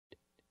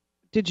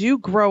did you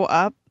grow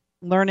up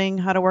learning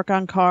how to work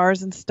on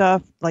cars and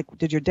stuff? Like,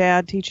 did your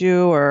dad teach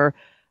you, or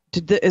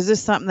is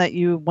this something that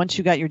you, once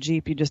you got your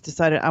Jeep, you just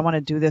decided I want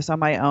to do this on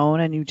my own,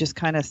 and you just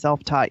kind of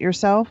self-taught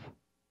yourself?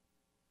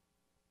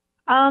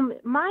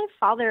 My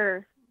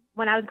father,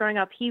 when I was growing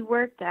up, he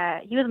was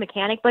a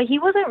mechanic, but he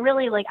wasn't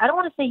really like, I don't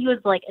want to say he was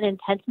like an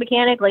intense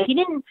mechanic. Like he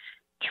didn't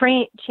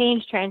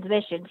change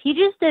transmissions. He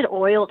just did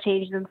oil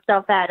changes and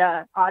stuff at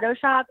a auto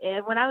shop.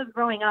 And when I was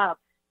growing up,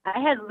 I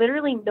had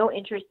literally no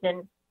interest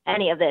in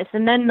any of this.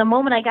 And then the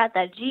moment I got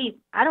that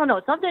Jeep, I don't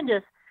know, something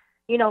just,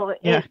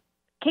 Yeah. it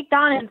kicked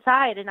on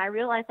inside, and I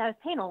realized I was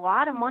paying a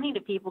lot of money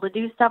to people to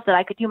do stuff that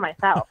I could do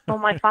myself. So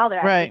my father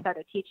actually Right.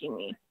 started teaching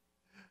me.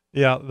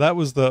 Yeah, that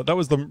was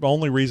the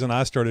only reason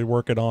I started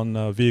working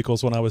on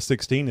vehicles when I was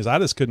 16 is I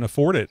just couldn't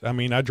afford it. I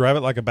mean, I drive it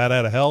like a bat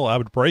out of hell. I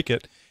would break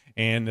it,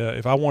 and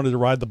if I wanted to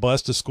ride the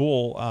bus to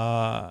school,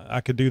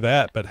 I could do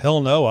that. But hell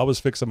no, I was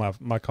fixing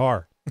my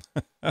car.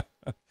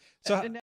 So